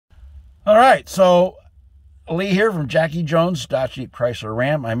All right, so Lee here from Jackie Jones Dodge Jeep Chrysler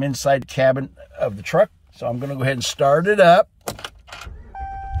Ram. I'm inside the cabin of the truck, so I'm going to go ahead and start it up.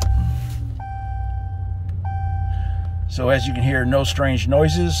 So as you can hear, no strange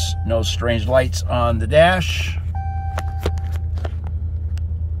noises, no strange lights on the dash.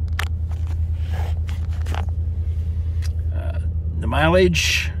 The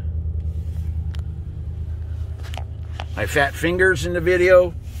mileage. My fat fingers in the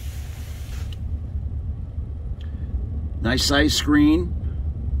video. Nice size screen.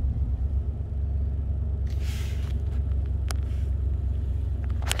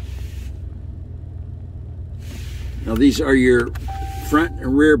 Now these are your front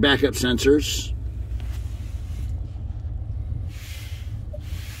and rear backup sensors.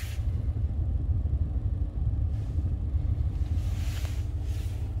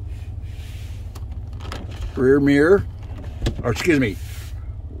 Rear mirror, or excuse me,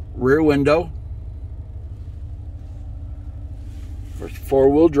 rear window. For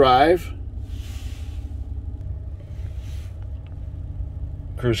four-wheel drive.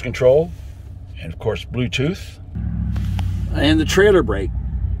 Cruise control, and of course Bluetooth. And the trailer brake.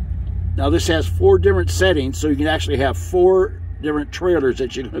 Now this has 4 different settings, so you can actually have 4 different trailers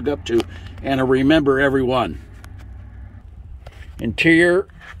that you can hook up to and remember every one. Interior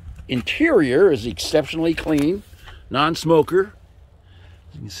is exceptionally clean, non-smoker.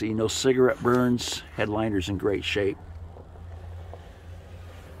 As you can see, no cigarette burns. Headliner's in great shape.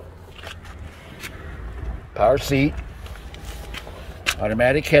 Power seat,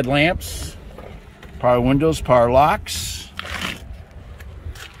 automatic headlamps, power windows, power locks.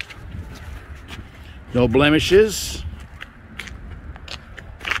 No blemishes.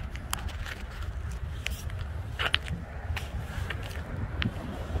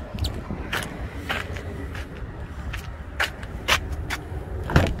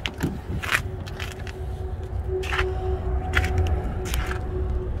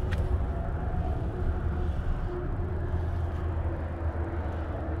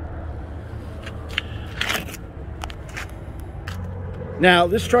 Now,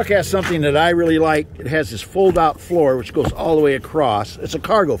 this truck has something that I really like. It has this fold-out floor, which goes all the way across. It's a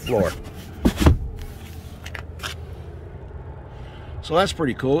cargo floor. So that's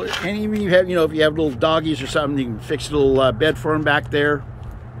pretty cool. And even you have, if you have little doggies or something, you can fix a little bed for them back there.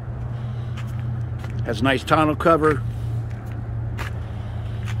 Has a nice tonneau cover.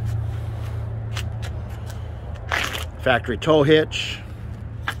 Factory tow hitch.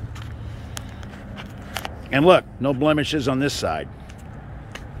 And look, no blemishes on this side.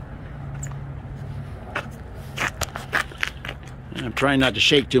 I'm trying not to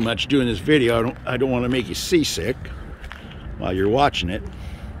shake too much doing this video. I don't want to make you seasick while you're watching it.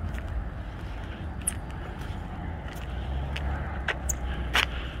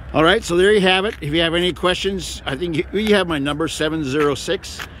 All right, so there you have it. If you have any questions, I think you have my number,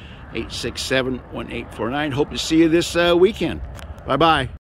 706-867-1849. Hope to see you this weekend. Bye-bye.